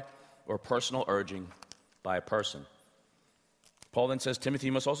 H-O-L-Y, or personal urging by a person. Paul then says Timothy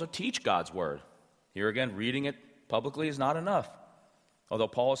must also teach God's word. Here again, reading it publicly is not enough. Although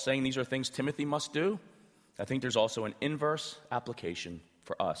Paul is saying these are things Timothy must do, I think there's also an inverse application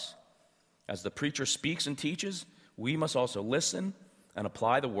for us. As the preacher speaks and teaches, we must also listen and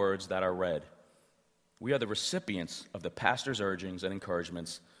apply the words that are read. We are the recipients of the pastor's urgings and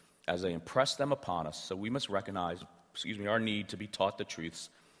encouragements as they impress them upon us, so we must recognize, our need to be taught the truths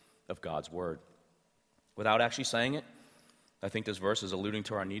of God's word. Without actually saying it, I think this verse is alluding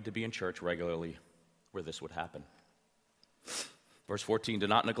to our need to be in church regularly where this would happen. Verse 14, "Do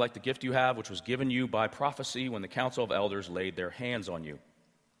not neglect the gift you have, which was given you by prophecy when the council of elders laid their hands on you."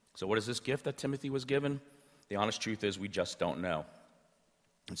 So what is this gift that Timothy was given? The honest truth is we just don't know.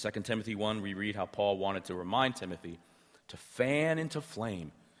 In 2 Timothy 1, we read how Paul wanted to remind Timothy to fan into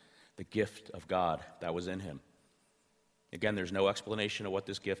flame the gift of God that was in him. Again, there's no explanation of what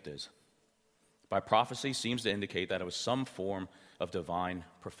this gift is. By prophecy seems to indicate that it was some form of divine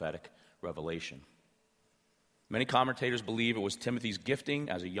prophetic revelation. Many commentators believe it was Timothy's gifting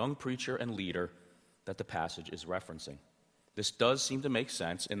as a young preacher and leader that the passage is referencing. This does seem to make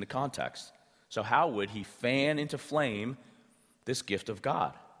sense in the context. So how would he fan into flame this gift of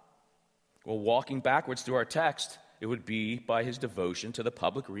God? Well, walking backwards through our text, it would be by his devotion to the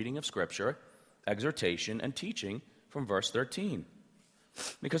public reading of Scripture, exhortation, and teaching from verse 13.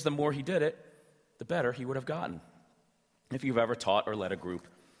 Because the more he did it, the better he would have gotten. If you've ever taught or led a group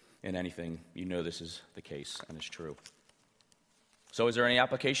in anything, you know this is the case and it's true. So is there any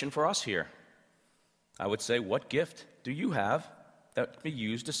application for us here? I would say, what gift do you have that can be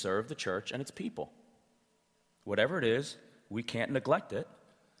used to serve the church and its people? Whatever it is, we can't neglect it,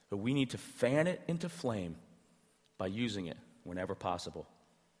 but we need to fan it into flame by using it whenever possible.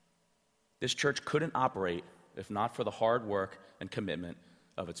 This church couldn't operate if not for the hard work and commitment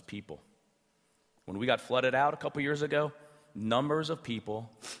of its people. When we got flooded out a couple years ago, numbers of people,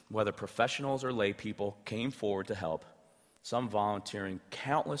 whether professionals or lay people, came forward to help, some volunteering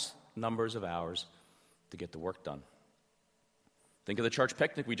countless numbers of hours to get the work done. Think of the church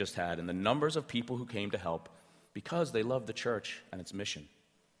picnic we just had and the numbers of people who came to help because they loved the church and its mission.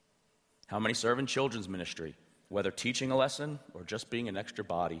 How many serve in children's ministry, whether teaching a lesson or just being an extra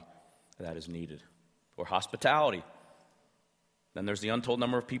body that is needed? Or hospitality. Then there's the untold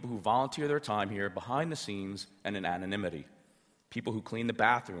number of people who volunteer their time here behind the scenes and in anonymity. People who clean the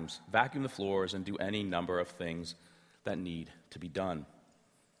bathrooms, vacuum the floors, and do any number of things that need to be done.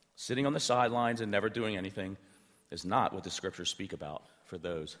 Sitting on the sidelines and never doing anything is not what the scriptures speak about for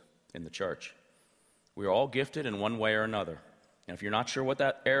those in the church. We are all gifted in one way or another. And if you're not sure what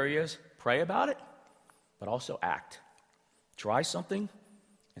that area is, pray about it, but also act. Try something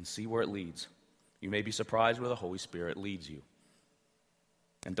and see where it leads. You may be surprised where the Holy Spirit leads you.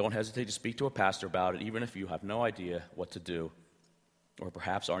 And don't hesitate to speak to a pastor about it, even if you have no idea what to do, or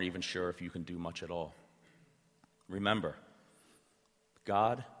perhaps aren't even sure if you can do much at all. Remember,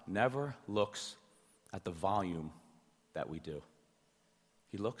 God never looks at the volume that we do.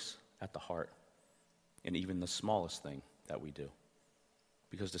 He looks at the heart in even the smallest thing that we do.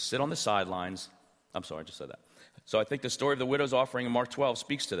 Because to sit on the sidelines, I just said that. So I think the story of the widow's offering in Mark 12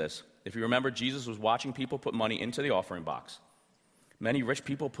 speaks to this. If you remember, Jesus was watching people put money into the offering box. Many rich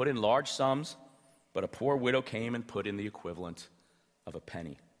people put in large sums, but a poor widow came and put in the equivalent of a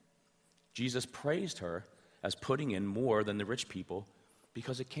penny. Jesus praised her as putting in more than the rich people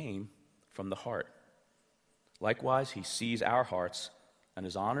because it came from the heart. Likewise, he sees our hearts and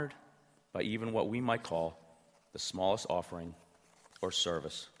is honored by even what we might call the smallest offering or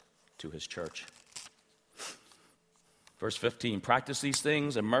service to his church. Verse 15, practice these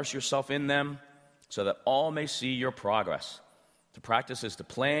things, immerse yourself in them, so that all may see your progress. To practice is to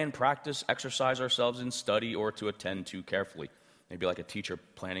plan, practice, exercise ourselves in study, or to attend to carefully. Maybe like a teacher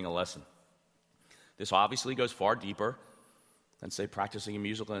planning a lesson. This obviously goes far deeper than, say, practicing a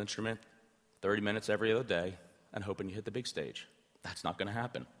musical instrument 30 minutes every other day and hoping you hit the big stage. That's not going to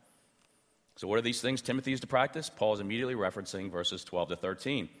happen. So what are these things Timothy is to practice? Paul is immediately referencing verses 12 to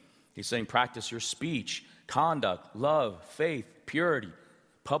 13. He's saying practice your speech, conduct, love, faith, purity,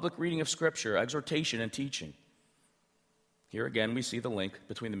 public reading of Scripture, exhortation, and teaching. Here again we see the link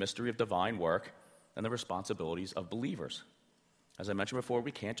between the mystery of divine work and the responsibilities of believers. As I mentioned before,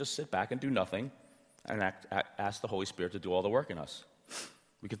 we can't just sit back and do nothing and ask the Holy Spirit to do all the work in us.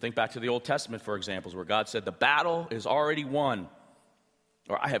 We can think back to the Old Testament, for examples, where God said, the battle is already won,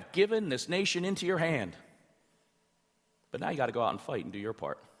 or I have given this nation into your hand. But now you got to go out and fight and do your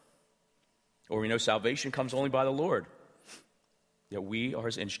part. Or we know salvation comes only by the Lord, yet we are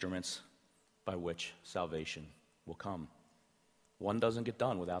his instruments by which salvation will come. One doesn't get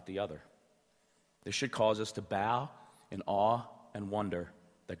done without the other. This should cause us to bow in awe and wonder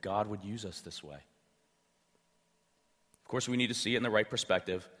that God would use us this way. Of course, we need to see it in the right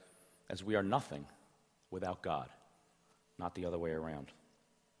perspective, as we are nothing without God, not the other way around.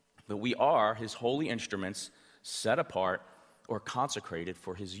 But we are his holy instruments, set apart or consecrated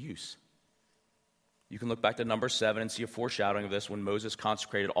for his use. You can look back to Numbers 7 and see a foreshadowing of this when Moses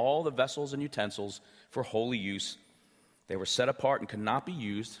consecrated all the vessels and utensils for holy use. They were set apart and could not be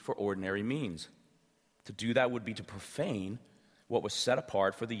used for ordinary means. To do that would be to profane what was set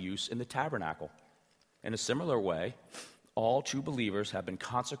apart for the use in the tabernacle. In a similar way, all true believers have been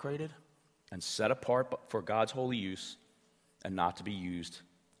consecrated and set apart for God's holy use and not to be used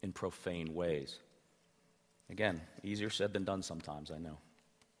in profane ways. Again, easier said than done sometimes, I know.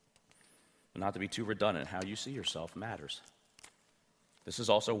 But not to be too redundant, how you see yourself matters. This is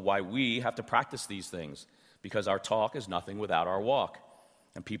also why we have to practice these things, because our talk is nothing without our walk,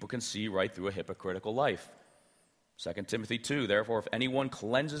 and people can see right through a hypocritical life. 2 Timothy 2, therefore, if anyone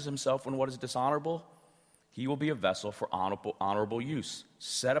cleanses himself from what is dishonorable, he will be a vessel for honorable use,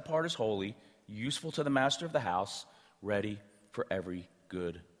 set apart as holy, useful to the master of the house, ready for every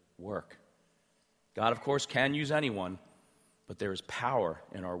good work. God, of course, can use anyone, but there is power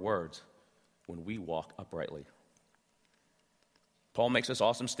in our words when we walk uprightly. Paul makes this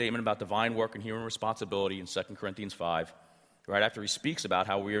awesome statement about divine work and human responsibility in 2 Corinthians 5, right after he speaks about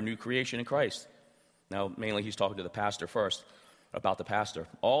how we are new creation in Christ. Now, mainly he's talking to the pastor first, about the pastor.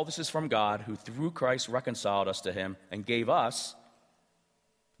 All this is from God, who through Christ reconciled us to him and gave us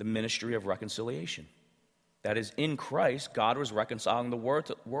the ministry of reconciliation. That is, in Christ, God was reconciling the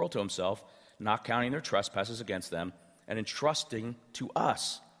world to himself, not counting their trespasses against them, and entrusting to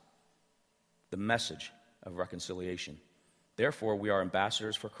us the message of reconciliation. Therefore, we are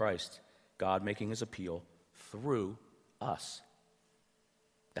ambassadors for Christ, God making his appeal through us.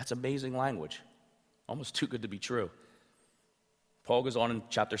 That's amazing language. Almost too good to be true. Paul goes on in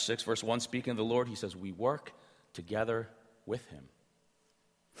chapter 6, verse 1, speaking of the Lord, he says, we work together with him.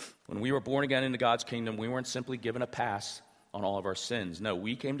 When we were born again into God's kingdom, we weren't simply given a pass on all of our sins. No,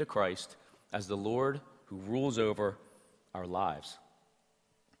 we came to Christ as the Lord who rules over our lives.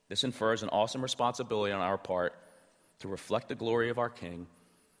 This infers an awesome responsibility on our part to reflect the glory of our King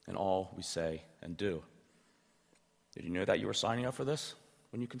in all we say and do. Did you know that you were signing up for this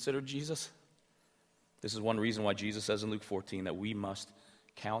when you considered Jesus? This is one reason why Jesus says in Luke 14 that we must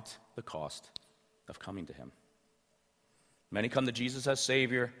count the cost of coming to him. Many come to Jesus as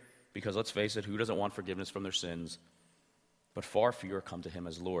Savior because, let's face it, who doesn't want forgiveness from their sins? But far fewer come to him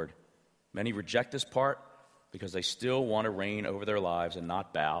as Lord. Many reject this part because they still want to reign over their lives and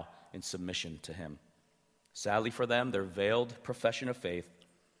not bow in submission to him. Sadly for them, their veiled profession of faith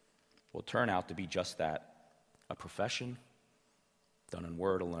will turn out to be just that, a profession done in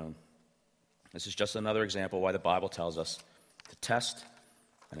word alone. This is just another example why the Bible tells us to test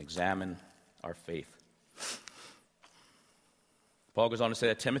and examine our faith. Paul goes on to say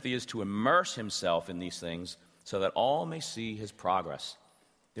that Timothy is to immerse himself in these things so that all may see his progress.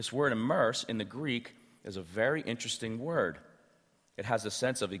 This word immerse in the Greek is a very interesting word. It has the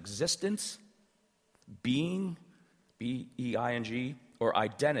sense of existence, being, B-E-I-N-G, or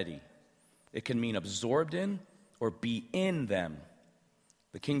identity. It can mean absorbed in or be in them.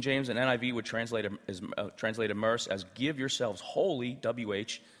 The King James and NIV would translate immerse as give yourselves wholly,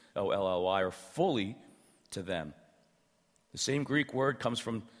 W-H-O-L-L-Y, or fully to them. The same Greek word comes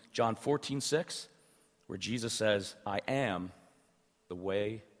from John 14:6, where Jesus says, I am the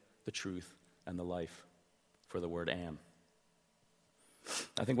way, the truth, and the life, for the word am.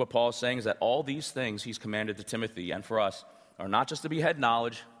 I think what Paul is saying is that all these things he's commanded to Timothy and for us are not just to be head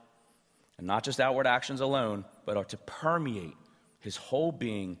knowledge and not just outward actions alone, but are to permeate his whole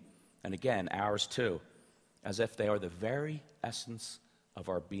being, and again, ours too, as if they are the very essence of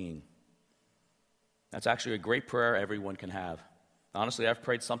our being. That's actually a great prayer everyone can have. Honestly, I've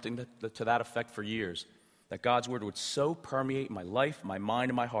prayed something to that effect for years, that God's word would so permeate my life, my mind,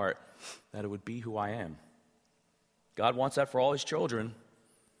 and my heart that it would be who I am. God wants that for all his children,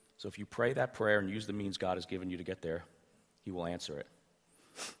 so if you pray that prayer and use the means God has given you to get there, he will answer it.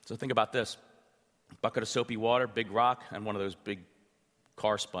 So think about this. A bucket of soapy water, big rock, and one of those big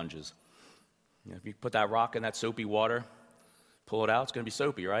car sponges. If you put that rock in that soapy water, pull it out, it's going to be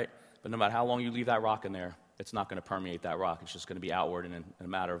soapy, right? But no matter how long you leave that rock in there, it's not going to permeate that rock. It's just going to be outward, and in a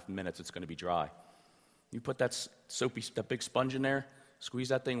matter of minutes, it's going to be dry. You put that big sponge in there, squeeze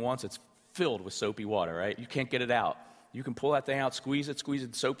that thing once, it's filled with soapy water, right? You can't get it out. You can pull that thing out, squeeze it,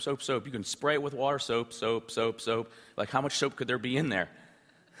 soap. You can spray it with water, soap. Like, how much soap could there be in there,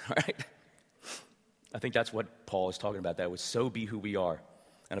 right? I think that's what Paul is talking about, that would so be who we are.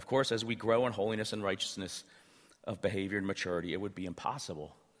 And of course, as we grow in holiness and righteousness of behavior and maturity, it would be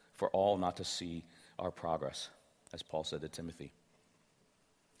impossible for all not to see our progress, as Paul said to Timothy.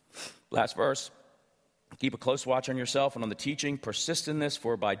 Last verse, keep a close watch on yourself and on the teaching. Persist in this,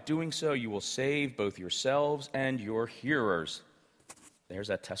 for by doing so you will save both yourselves and your hearers. There's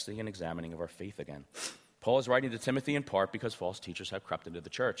that testing and examining of our faith again. Paul is writing to Timothy in part because false teachers have crept into the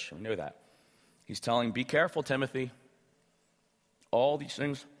church. We know that. He's telling, be careful, Timothy. All these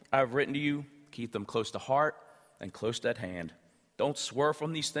things I've written to you, keep them close to heart and close at hand. Don't swerve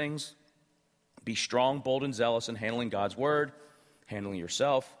from these things. Be strong, bold, and zealous in handling God's word, handling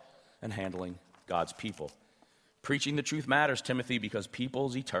yourself, and handling God's people. Preaching the truth matters, Timothy, because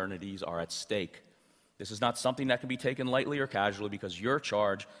people's eternities are at stake. This is not something that can be taken lightly or casually, because your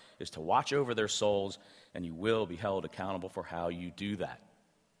charge is to watch over their souls, and you will be held accountable for how you do that.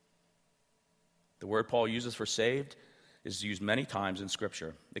 The word Paul uses for saved is used many times in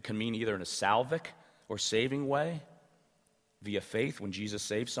Scripture. It can mean either in a salvic or saving way, via faith when Jesus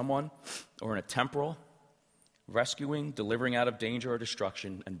saves someone, or in a temporal, rescuing, delivering out of danger or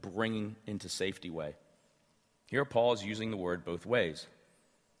destruction, and bringing into safety way. Here Paul is using the word both ways.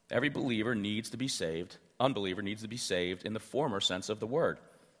 Every believer needs to be saved. Unbeliever needs to be saved in the former sense of the word.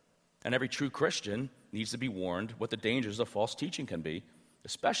 And every true Christian needs to be warned what the dangers of false teaching can be,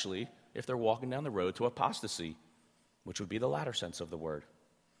 especially if they're walking down the road to apostasy, which would be the latter sense of the word.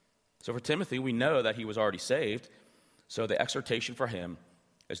 So for Timothy, we know that he was already saved, so the exhortation for him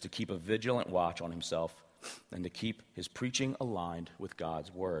is to keep a vigilant watch on himself and to keep his preaching aligned with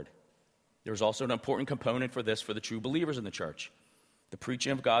God's word. There's also an important component for this for the true believers in the church. The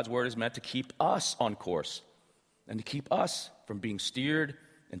preaching of God's word is meant to keep us on course and to keep us from being steered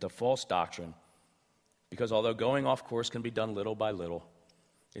into false doctrine. Because although going off course can be done little by little,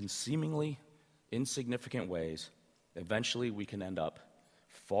 in seemingly insignificant ways, eventually we can end up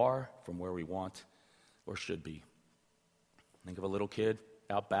far from where we want or should be. Think of a little kid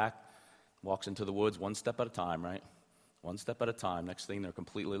out back, walks into the woods one step at a time, right? One step at a time. Next thing, they're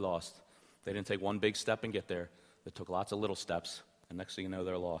completely lost. They didn't take one big step and get there. They took lots of little steps, and next thing you know,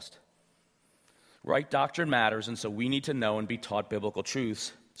 they're lost. Right doctrine matters, and so we need to know and be taught biblical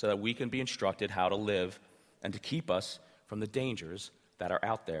truths so that we can be instructed how to live and to keep us from the dangers that are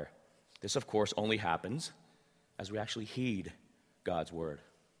out there. This, of course, only happens as we actually heed God's word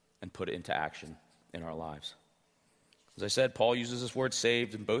and put it into action in our lives. As I said, Paul uses this word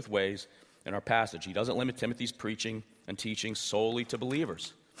saved in both ways in our passage. He doesn't limit Timothy's preaching and teaching solely to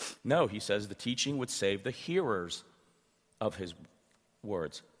believers. No, he says the teaching would save the hearers of his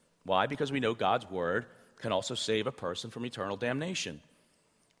words. Why? Because we know God's word can also save a person from eternal damnation.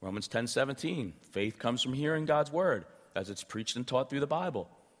 Romans 10:17, faith comes from hearing God's word as it's preached and taught through the Bible.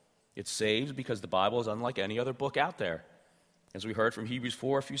 It saves because the Bible is unlike any other book out there. As we heard from Hebrews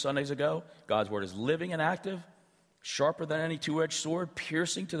 4 a few Sundays ago, God's word is living and active, sharper than any two-edged sword,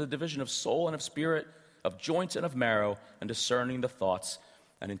 piercing to the division of soul and of spirit, of joints and of marrow, and discerning the thoughts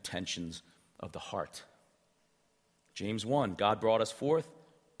and intentions of the heart. James 1, God brought us forth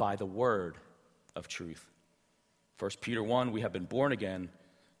by the word of truth. 1 Peter 1, we have been born again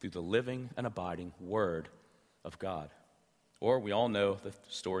through the living and abiding word of God. Or we all know the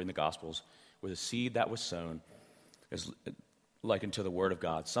story in the Gospels where the seed that was sown is likened to the word of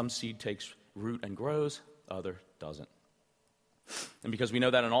God. Some seed takes root and grows, other doesn't. And because we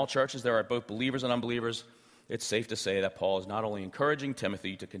know that in all churches there are both believers and unbelievers, it's safe to say that Paul is not only encouraging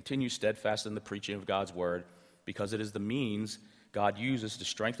Timothy to continue steadfast in the preaching of God's word, because it is the means God uses to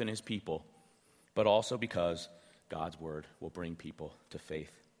strengthen his people, but also because God's word will bring people to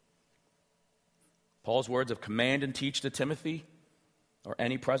faith. Paul's words of command and teach to Timothy, or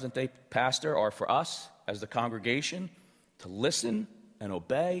any present-day pastor, are for us as the congregation to listen and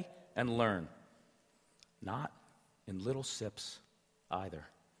obey and learn, not in little sips either.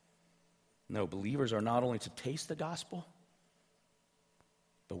 No, believers are not only to taste the gospel,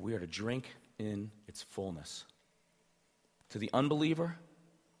 but we are to drink in its fullness. To the unbeliever,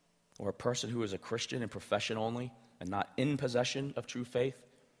 or a person who is a Christian in profession only and not in possession of true faith,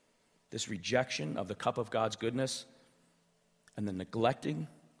 this rejection of the cup of God's goodness and the neglecting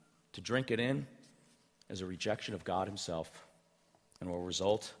to drink it in is a rejection of God himself and will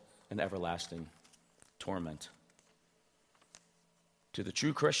result in everlasting torment. To the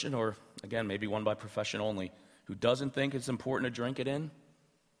true Christian, or again, maybe one by profession only, who doesn't think it's important to drink it in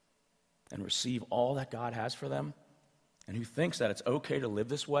and receive all that God has for them, and who thinks that it's okay to live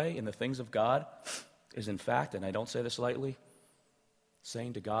this way in the things of God, is in fact, and I don't say this lightly,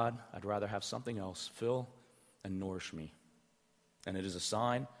 saying to God, I'd rather have something else fill and nourish me. And it is a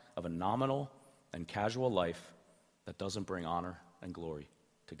sign of a nominal and casual life that doesn't bring honor and glory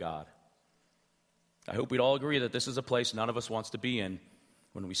to God. I hope we'd all agree that this is a place none of us wants to be in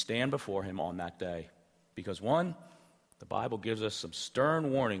when we stand before him on that day. Because one, the Bible gives us some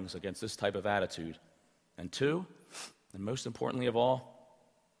stern warnings against this type of attitude. And two, and most importantly of all,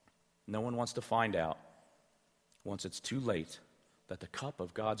 no one wants to find out, once it's too late, that the cup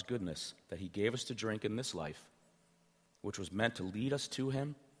of God's goodness that he gave us to drink in this life, which was meant to lead us to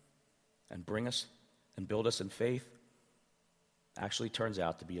him and bring us and build us in faith, actually turns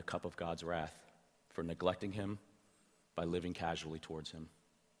out to be a cup of God's wrath for neglecting him by living casually towards him.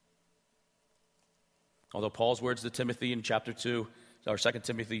 Although Paul's words to Timothy in chapter 2, or 2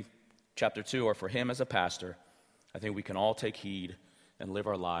 Timothy chapter 2, are for him as a pastor, I think we can all take heed and live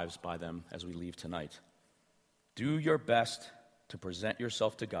our lives by them as we leave tonight. Do your best to present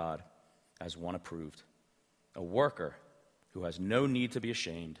yourself to God as one approved, a worker who has no need to be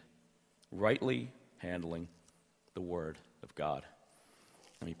ashamed, rightly handling the word of God.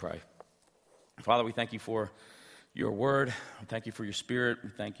 Let me pray. Father, we thank you for your word. We thank you for your spirit. We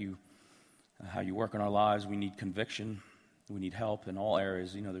thank you how you work in our lives. We need conviction. We need help in all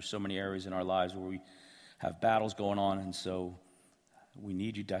areas. There's so many areas in our lives where we have battles going on, and so we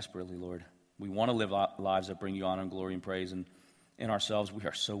need you desperately, Lord. We want to live lives that bring you honor and glory and praise, and in ourselves we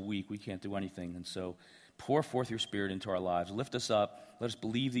are so weak, we can't do anything. And so pour forth your spirit into our lives. Lift us up. Let us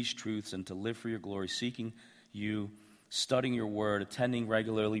believe these truths and to live for your glory, seeking you, studying your word, attending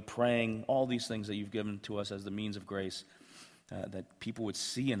regularly, praying, all these things that you've given to us as the means of grace, that people would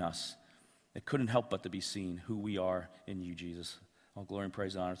see in us. It couldn't help but to be seen who we are in you, Jesus. All glory and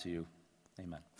praise and honor to you. Amen.